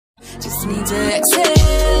Just need to exhale.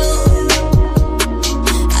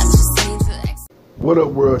 I just need to exhale. What up,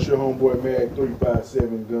 world? It's your homeboy Mag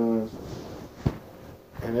 357 Guns.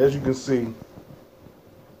 And as you can see,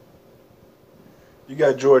 you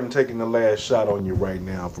got Jordan taking the last shot on you right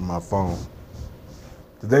now from my phone.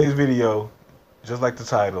 Today's video, just like the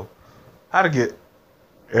title, how to get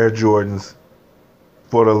Air Jordans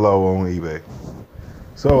for the low on eBay.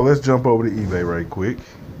 So let's jump over to eBay right quick.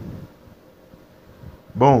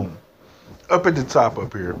 Boom. Up at the top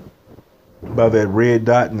up here, by that red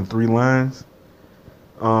dot and the 3 lines,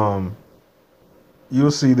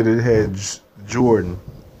 you'll see that it had Jordan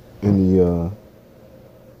in the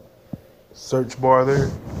search bar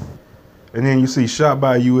there. And then you see shop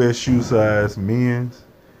by US shoe size men's.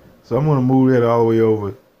 So I'm going to move that all the way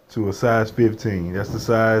over to a size 15. That's the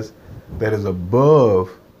size that is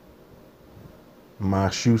above my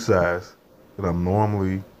shoe size that I'm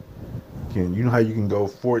normally can. You know how you can go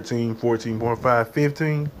 14, 14.5,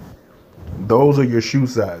 15? Those are your shoe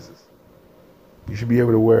sizes. You should be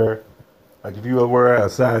able to wear, like if you wear a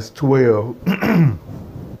size 12,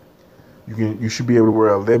 you should be able to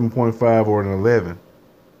wear 11.5 or an 11.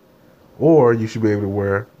 Or you should be able to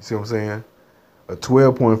wear, you see what I'm saying, a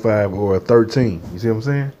 12.5 or a 13. You see what I'm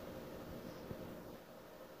saying?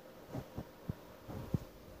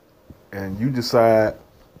 And you decide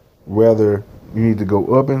whether you need to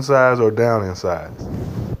go up in size or down in size,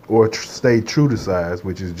 or stay true to size,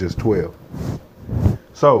 which is just 12.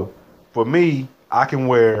 So for me, I can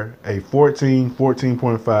wear a 14,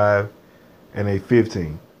 14.5, and a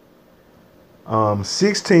 15.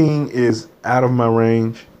 16 is out of my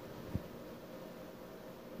range.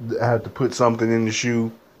 I have to put something in the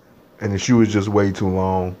shoe, and the shoe is just way too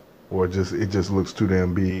long, or it just looks too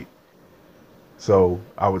damn big. So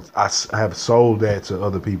I have sold that to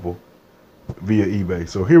other people via eBay.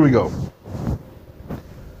 So here we go.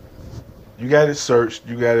 You got it searched.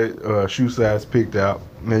 You got it shoe size picked out.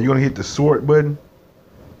 Now you're gonna hit the sort button,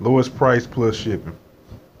 lowest price plus shipping.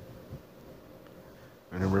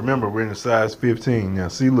 And then remember, we're in the size 15. Now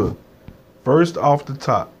see, look, first off the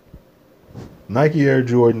top, Nike Air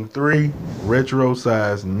Jordan 3 retro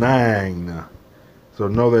size 9. So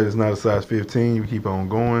know that it's not a size 15. You keep on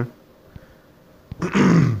going.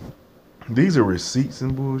 These are receipts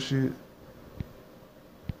and bullshit.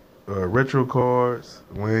 Retro cards,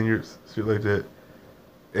 lanyards, shit like that.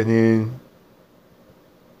 And then,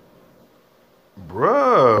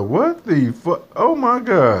 bruh, what the fuck? Oh my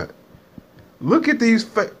god. Look at these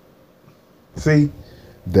see,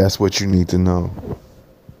 that's what you need to know.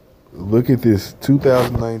 Look at this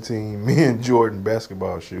 2019 men Jordan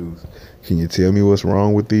basketball shoes. Can you tell me what's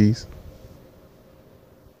wrong with these?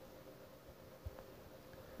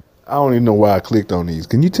 I don't even know why I clicked on these.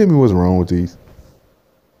 Can you tell me what's wrong with these?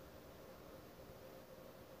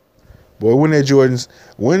 Boy, when that Jordans,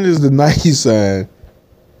 when does the Nike sign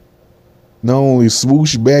not only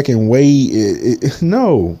swoosh back and wave?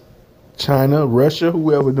 No. China, Russia,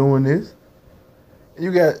 whoever doing this.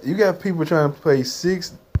 You got people trying to pay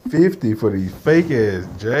 $650 for these fake ass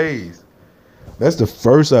J's. That's the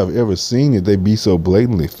first I've ever seen that they be so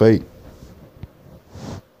blatantly fake.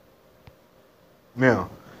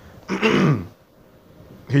 Now, here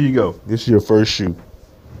you go. This is your first shoe.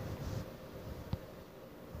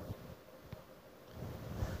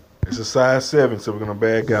 It's a size 7, so we're gonna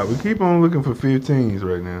back out. We keep on looking for 15s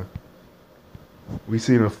right now. We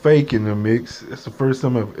seen a fake in the mix. That's the first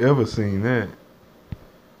time I've ever seen that.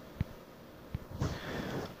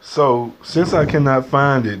 So, since I cannot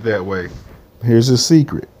find it that way, here's a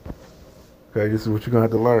secret. Okay, this is what you're gonna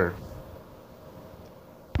have to learn.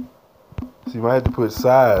 So you might have to put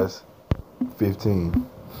size 15.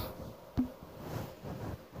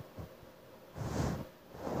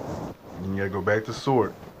 And you gotta go back to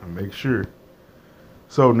sort and make sure.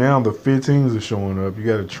 So now the 15s are showing up. You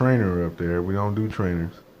got a trainer up there. We don't do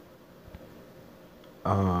trainers.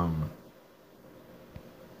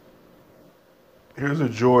 Here's a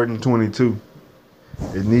Jordan 22.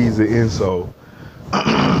 It needs an insole.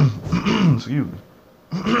 Excuse me.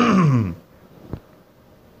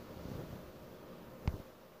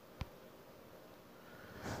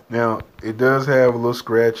 Now, it does have a little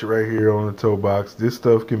scratch right here on the toe box. This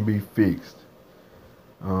stuff can be fixed.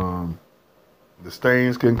 The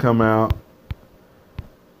stains can come out.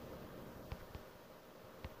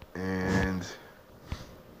 And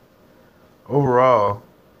overall,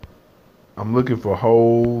 I'm looking for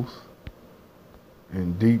holes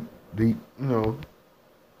and deep, I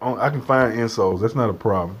can find insoles. That's not a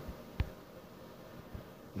problem.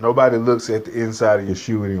 Nobody looks at the inside of your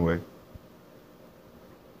shoe anyway.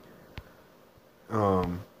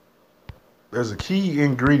 there's a key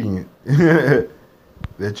ingredient that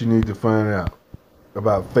you need to find out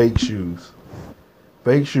about fake shoes.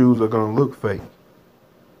 Fake shoes are gonna look fake.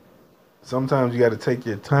 Sometimes you got to take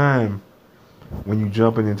your time when you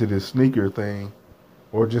jumping into this sneaker thing,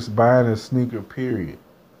 or just buying a sneaker. Period.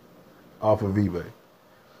 Off of eBay.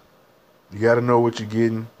 You got to know what you're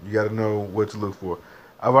getting. You got to know what to look for.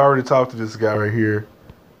 I've already talked to this guy right here.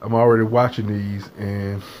 I'm already watching these,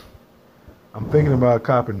 and I'm thinking about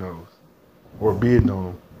copping those or bidding on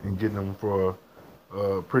them and getting them for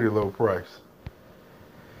a pretty low price.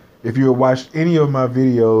 If you have watched any of my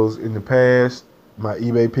videos in the past, my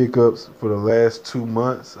eBay pickups for the last 2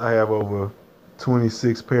 months, I have over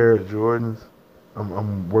 26 pair of Jordans.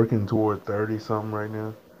 I'm working toward 30 something right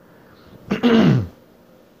now.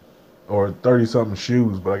 Or 30 something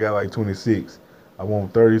shoes, but I got like 26. I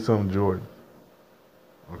want 30 something Jordans.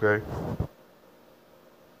 Okay?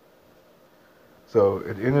 So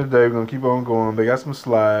at the end of the day, we're gonna keep on going. They got some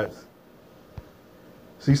slides.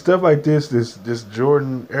 See, stuff like this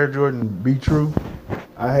Jordan, Air Jordan Be True.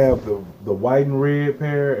 I have the white and red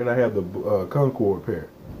pair, and I have the Concord pair.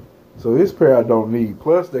 So this pair I don't need.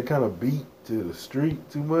 Plus, they kind of beat to the street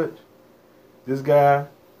too much. This guy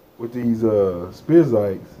with these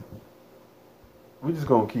Spizikes, we're just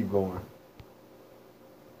gonna keep going.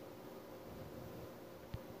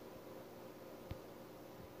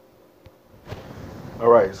 All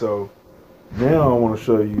right, so now I want to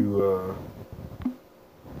show you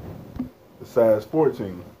the size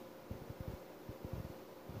 14.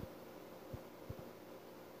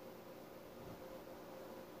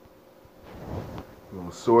 I'm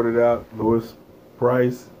gonna sort it out, lowest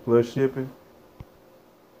price plus shipping,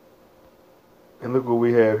 and look what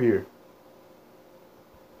we have here.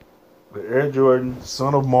 The Air Jordan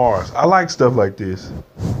Son of Mars. I like stuff like this,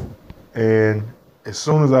 and as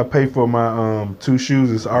soon as I pay for my 2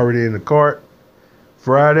 shoes that's already in the cart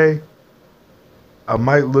Friday, I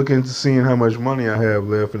might look into seeing how much money I have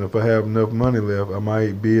left, and if I have enough money left, I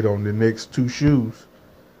might bid on the next 2 shoes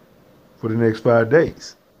for the next 5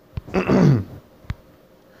 days.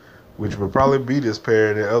 Which would probably be this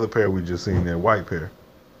pair and the other pair we just seen, that white pair.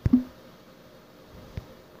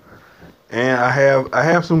 And I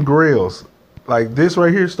have some grails. Like this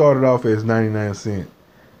right here started off as 99 cents.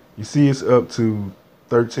 You see it's up to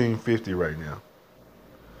 $13.50 right now.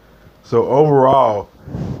 So overall,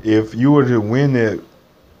 if you were to win that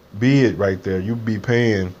bid right there, you'd be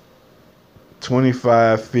paying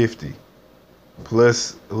 $25.50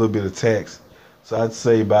 plus a little bit of tax. So I'd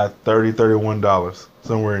say about $30, $31,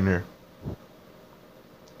 somewhere in there.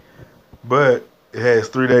 But it has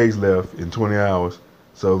 3 days left in 20 hours.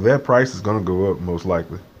 So that price is gonna go up most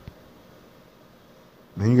likely.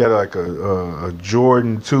 Then you got like a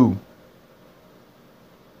Jordan 2.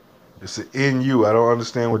 It's an NU. I don't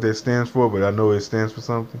understand what that stands for, but I know it stands for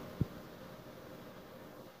something.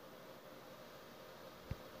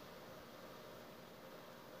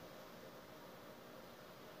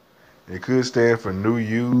 It could stand for new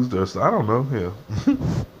used or I don't know. Yeah.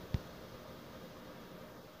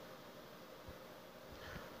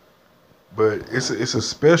 But it's a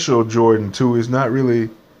special Jordan 2. It's not really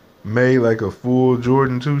made like a full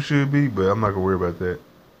Jordan 2 should be, but I'm not gonna worry about that.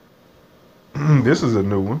 This is a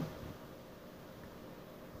new one.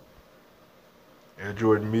 Air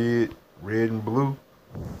Jordan Mid, red and blue.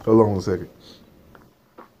 Hold on a second.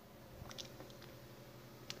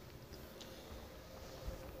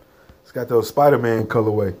 It's got those Spider-Man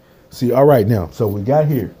colorway. See, all right now. So we got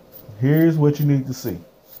here. Here's what you need to see.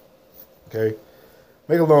 Okay.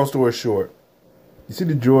 Make a long story short, you see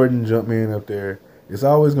the Jordan Jumpman up there. It's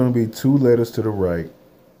always going to be 2 letters to the right.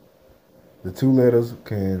 The 2 letters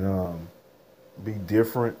can be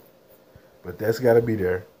different, but that's got to be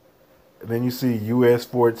there. And then you see US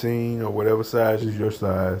 14 or whatever size is your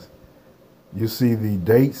size. You see the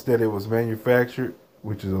dates that it was manufactured,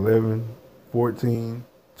 which is 11, 14,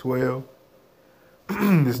 12.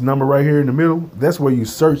 This number right here in the middle, that's where you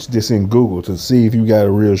search this in Google to see if you got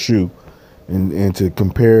a real shoe. And to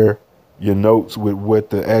compare your notes with what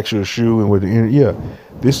the actual shoe and what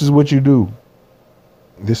this is what you do.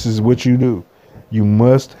 This is what you do. You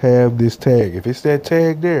must have this tag. If it's that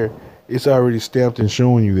tag there, it's already stamped and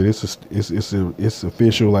showing you that it's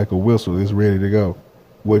official like a whistle. It's ready to go.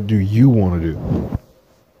 What do you want to do?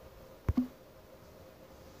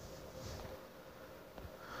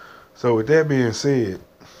 So with that being said,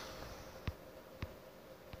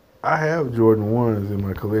 I have Jordan 1s in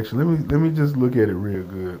my collection. Let me just look at it real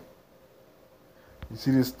good. You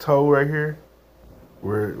see this toe right here?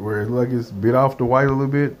 Where it's like it's bit off the white a little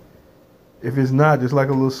bit? If it's not, there's like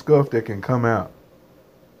a little scuff that can come out.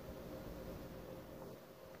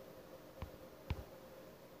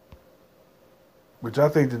 Which I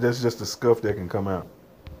think that that's just the scuff that can come out.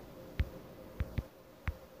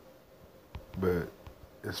 But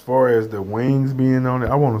as far as the wings being on it,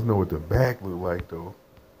 I want to know what the back look like though.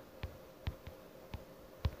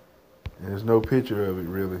 And there's no picture of it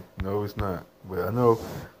really. No, it's not. But I know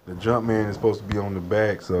the Jumpman is supposed to be on the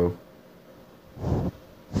back, so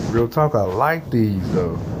real talk, I like these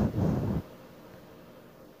though.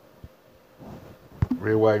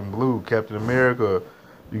 Red, white, and blue, Captain America.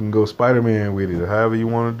 You can go Spider-Man with it, or however you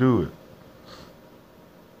want to do it.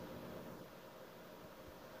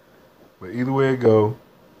 But either way it go,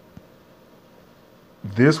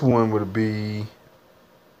 this one would be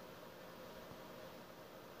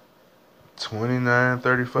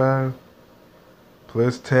 $29.35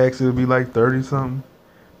 plus tax. It'll be like 30 something.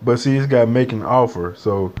 But see, it's got make an offer.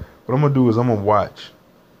 So what I'm gonna do is I'm gonna watch,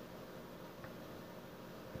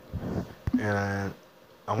 and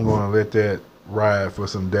I'm gonna let that ride for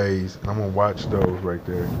some days, and I'm gonna watch those right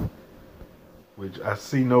there. Which I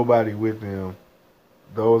see nobody with them.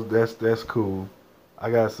 Those that's cool. I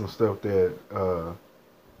got some stuff that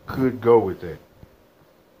could go with that.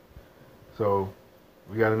 So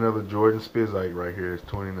we got another Jordan Spizite right here. It's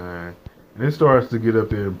 29, and it starts to get up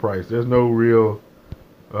there in price. There's no real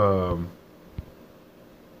you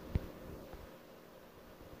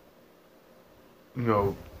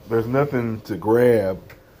know, there's nothing to grab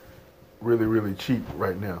really, really cheap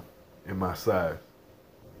right now in my size.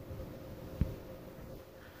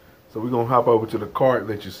 So we're going to hop over to the cart,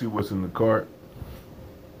 let you see what's in the cart.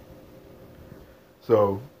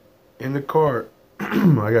 So in the cart,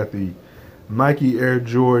 I got the Nike Air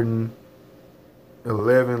Jordan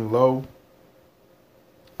 11 Low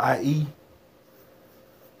IE.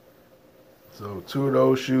 So two of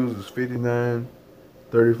those shoes is $59,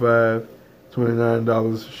 $35,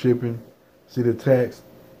 $29 shipping. See the tax?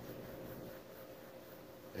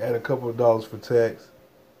 Add a couple of dollars for tax,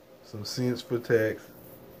 some cents for tax.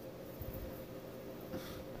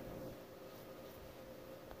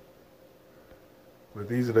 But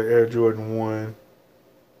these are the Air Jordan 1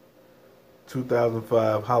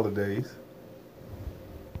 2005 holidays.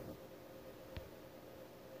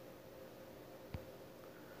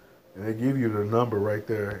 And they give you the number right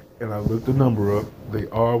there. And I looked the number up. They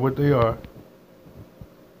are what they are.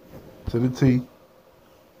 To the T.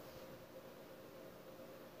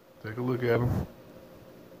 Take a look at them.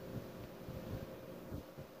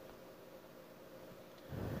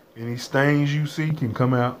 Any stains you see can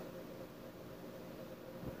come out.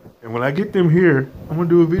 And when I get them here, I'm going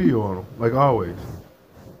to do a video on them, like always.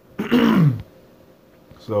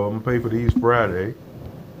 So I'm going to pay for these Friday.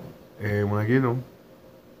 And when I get them,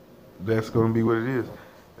 that's going to be what it is.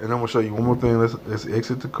 And I'm going to show you one more thing. Let's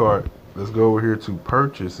exit the cart. Let's go over here to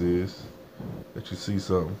purchases. Let you see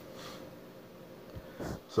something.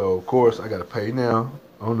 So, of course, I got to pay now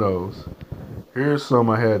on those. Here's some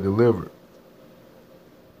I had delivered.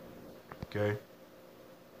 Okay.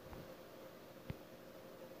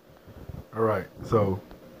 All right. So,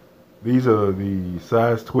 these are the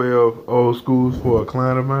size 12 old schools for a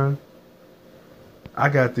client of mine. I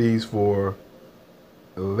got these for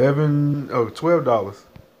 $12.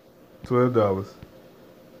 $12.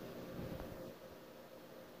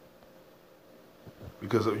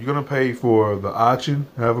 Because you're going to pay for the auction,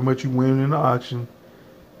 however much you win in the auction,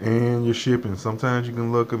 and your shipping. Sometimes you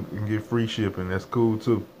can look and get free shipping. That's cool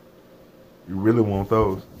too. You really want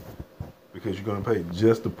those because you're going to pay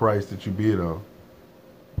just the price that you bid on,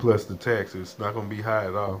 plus the tax. It's not going to be high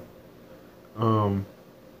at all.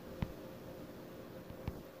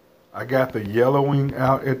 I got the yellowing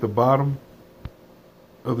out at the bottom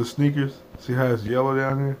of the sneakers. See how it's yellow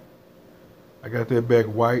down there? I got that back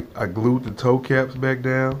white. I glued the toe caps back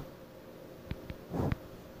down.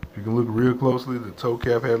 If you can look real closely, the toe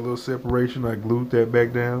cap had a little separation. I glued that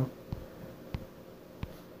back down.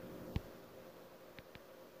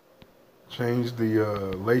 Changed the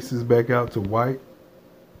laces back out to white.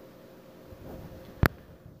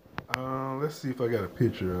 Let's see if I got a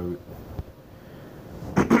picture of it.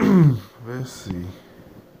 Let's see.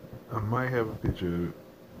 I might have a picture of it.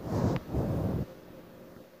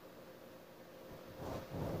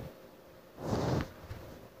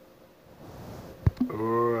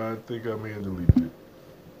 Or I think I may have deleted it.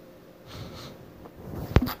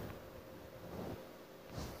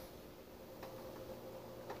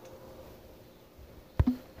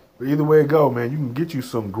 But either way it go, man, you can get you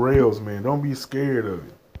some grails, man. Don't be scared of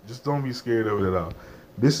it. Just don't be scared of it at all.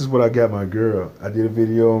 This is what I got my girl. I did a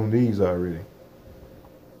video on these already.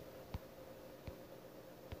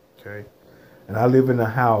 Okay. And I live in a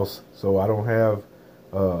house, so I don't have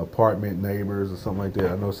apartment neighbors or something like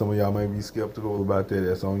that. I know some of y'all may be skeptical about that.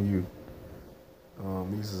 That's on you.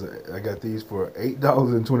 I got these for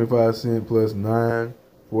 $8.25 plus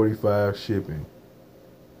 $9.45 shipping.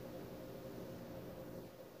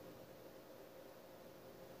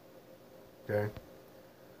 Okay,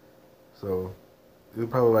 so it was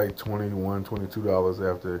probably like $21,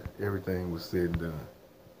 $22 after everything was said and done.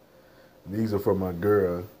 These are for my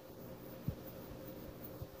girl.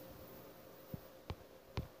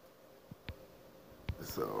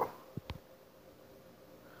 So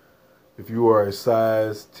if you are a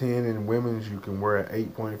size 10 in women's, you can wear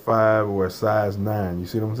an 8.5 or a size 9. You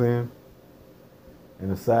see what I'm saying?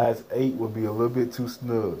 And a size 8 would be a little bit too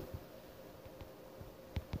snug.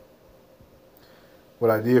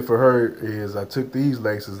 What I did for her is I took these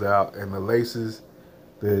laces out, and the laces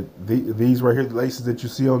these right here, the laces that you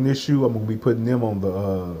see on this shoe, I'm gonna be putting them on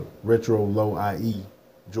the retro low IE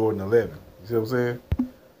Jordan 11. You see what I'm saying?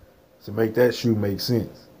 To make that shoe make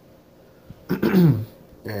sense.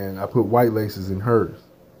 And I put white laces in hers,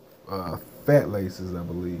 fat laces, I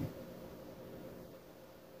believe.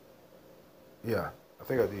 Yeah, I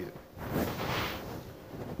think I did.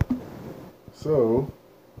 So,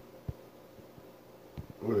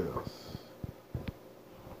 what else?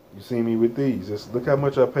 You see me with these. Just look how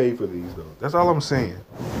much I paid for these, though. That's all I'm saying.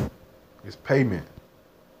 It's payment.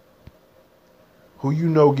 Who you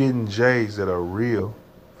know getting J's that are real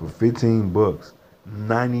for 15 bucks,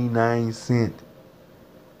 99 cents,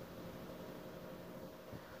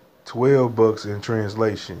 12 bucks in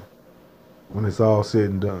translation when it's all said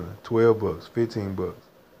and done. 12 bucks, 15 bucks.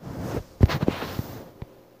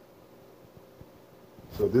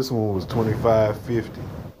 So this one was $25.50.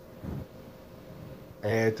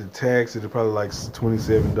 Add the tax, it'll probably like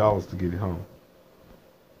 $27 to get it home.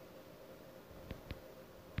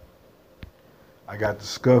 I got the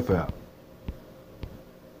scuff out.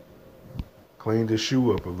 Cleaned the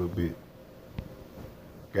shoe up a little bit.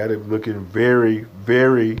 Got it looking very,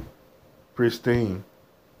 very pristine.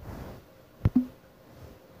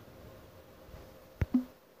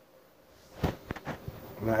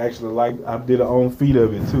 And I actually I did an on feet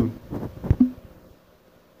of it too.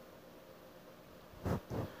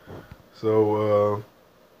 So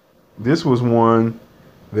this was one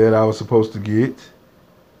that I was supposed to get,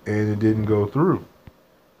 and it didn't go through.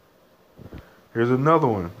 Here's another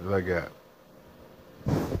one that I got.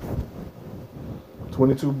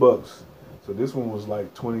 22 bucks. So this one was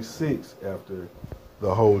like 26 after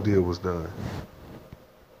the whole deal was done.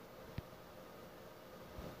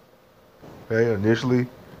 Okay, initially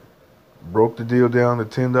broke the deal down to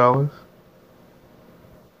 $10.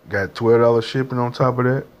 Got $12 shipping on top of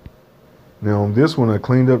that. Now on this one, I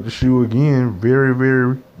cleaned up the shoe again, very,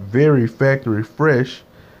 very, very factory fresh.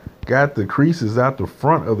 Got the creases out the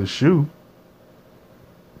front of the shoe,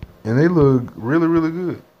 and they look really, really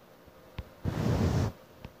good.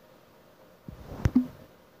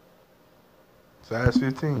 Size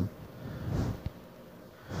 15.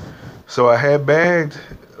 So I had bagged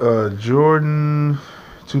Jordan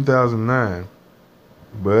 2009,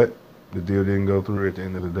 but the deal didn't go through at the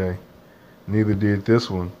end of the day. Neither did this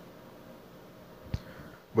one.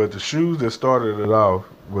 But the shoes that started it off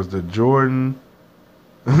was the Jordan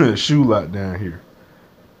shoe lot down here.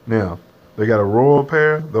 Now, they got a royal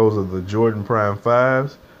pair. Those are the Jordan Prime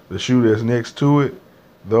 5s. The shoe that's next to it,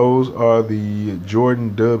 those are the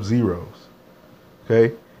Jordan Dub Zeros.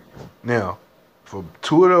 Okay? Now, for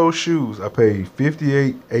two of those shoes, I paid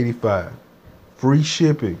 $58.85. Free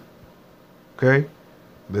shipping. Okay?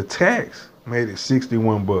 The tax made it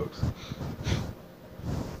 61 bucks.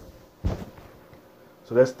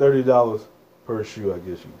 So that's $30 per shoe, I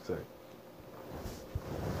guess you could say.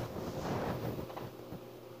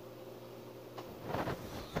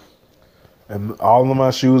 And all of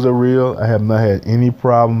my shoes are real. I have not had any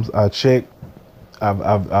problems. I checked.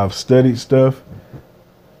 I've studied stuff.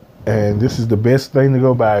 And this is the best thing to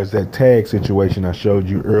go by is that tag situation I showed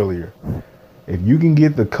you earlier. If you can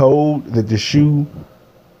get the code that the shoe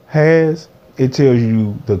has, it tells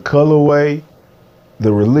you the colorway,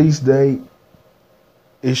 the release date.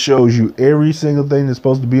 It shows you every single thing that's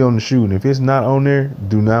supposed to be on the shoe. And if it's not on there,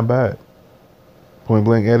 do not buy it. Point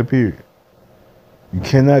blank, add a period. You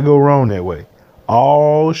cannot go wrong that way.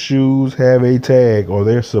 All shoes have a tag, or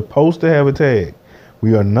they're supposed to have a tag.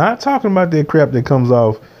 We are not talking about that crap that comes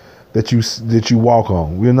off that you walk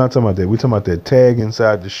on. We're not talking about that. We're talking about that tag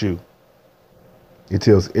inside the shoe. It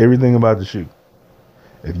tells everything about the shoe.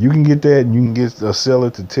 If you can get that and you can get a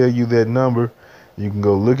seller to tell you that number, you can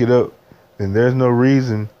go look it up, then there's no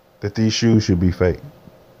reason that these shoes should be fake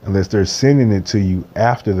unless they're sending it to you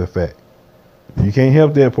after the fact. You can't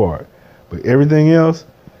help that part. But everything else,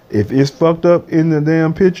 if it's fucked up in the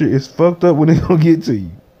damn picture, it's fucked up when it's gonna get to you.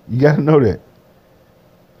 You gotta know that.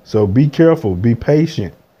 So be careful, be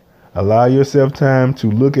patient. Allow yourself time to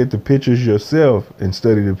look at the pictures yourself and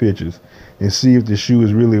study the pictures and see if the shoe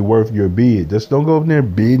is really worth your bid. Just don't go up there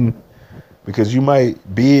bidding, because you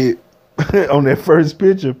might bid on that first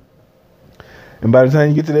picture, and by the time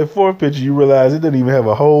you get to that fourth picture, you realize it doesn't even have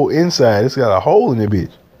a hole inside. It's got a hole in the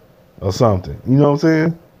bitch or something. You know what I'm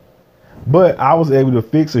saying? But I was able to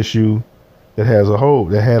fix a shoe that had a hole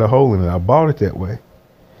in it. I bought it that way.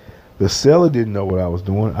 The seller didn't know what I was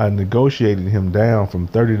doing. I negotiated him down from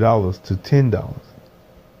 $30 to $10.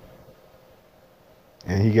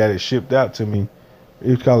 And he got it shipped out to me.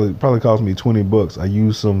 It probably cost me $20. I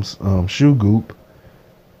used some shoe goop,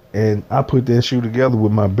 and I put that shoe together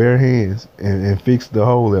with my bare hands and fixed the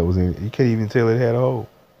hole that was in it. You can't even tell it had a hole.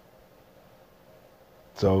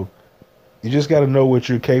 So you just got to know what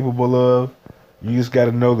you're capable of. You just got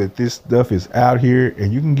to know that this stuff is out here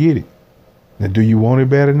and you can get it. Now, do you want it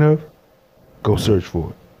bad enough? Go search for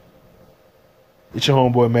it. It's your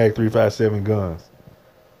homeboy Mag 357 Guns.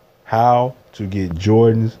 How to get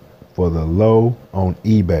Jordans for the low on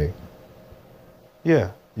eBay.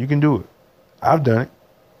 Yeah, you can do it. I've done it.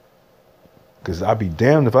 Because I'd be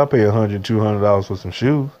damned if I pay $100, $200 for some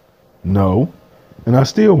shoes. No. And I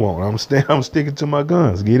still won't. I'm sticking to my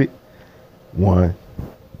guns. Get it? One.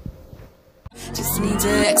 Just need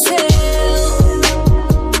to exhale.